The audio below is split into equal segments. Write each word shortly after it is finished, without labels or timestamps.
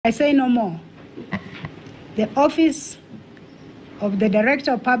I say no more. The Office of the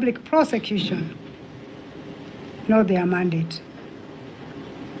Director of Public Prosecution know their mandate.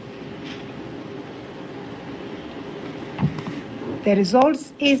 The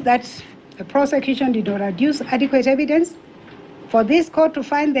result is that the prosecution did not adduce adequate evidence for this court to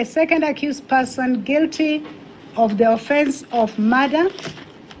find the second accused person guilty of the offense of murder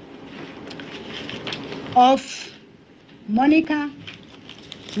of Monica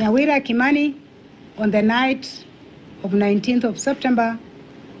Nyawira Kimani on the night of 19th of September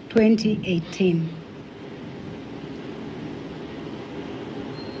 2018.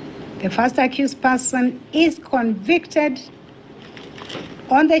 The first accused person is convicted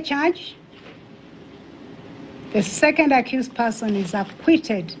on the charge. The second accused person is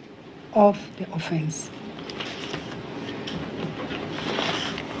acquitted of the offense.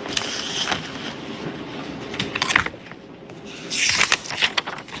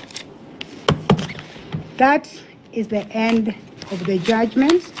 That is the end of the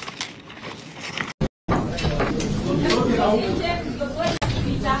judgment.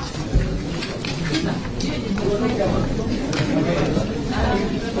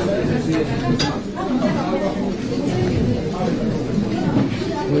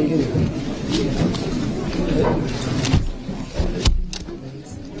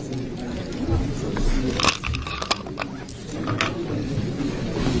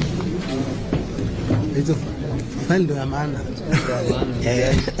 Hizo faili ndo ya maana.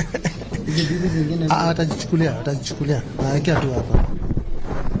 Atajichukulia. Nawekea tu hapa.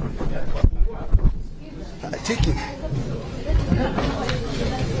 Cheki.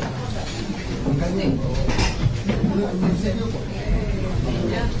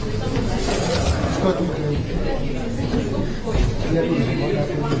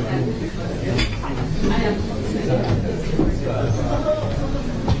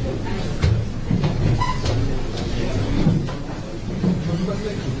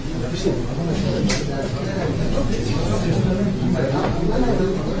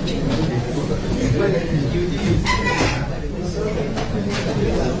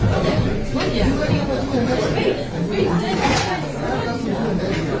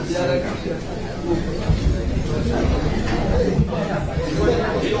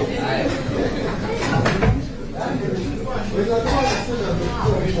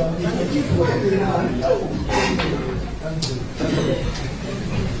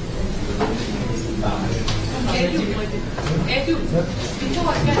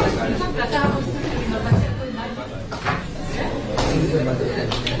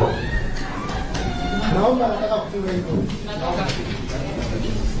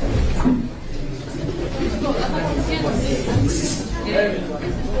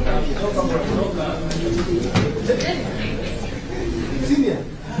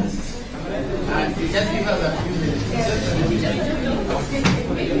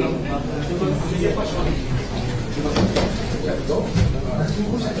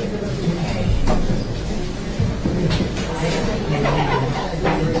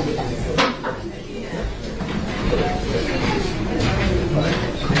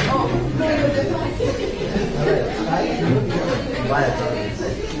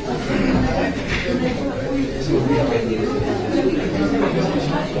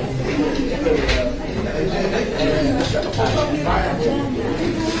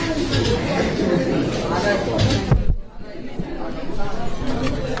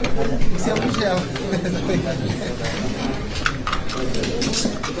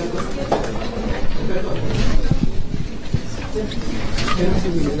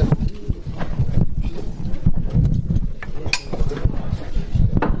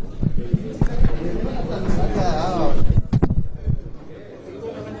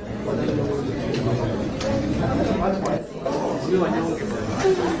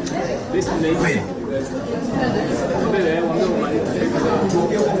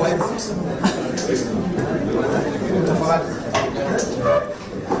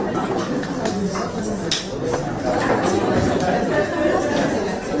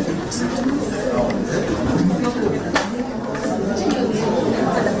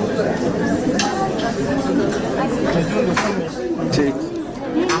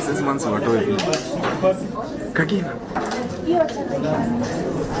 Kaki.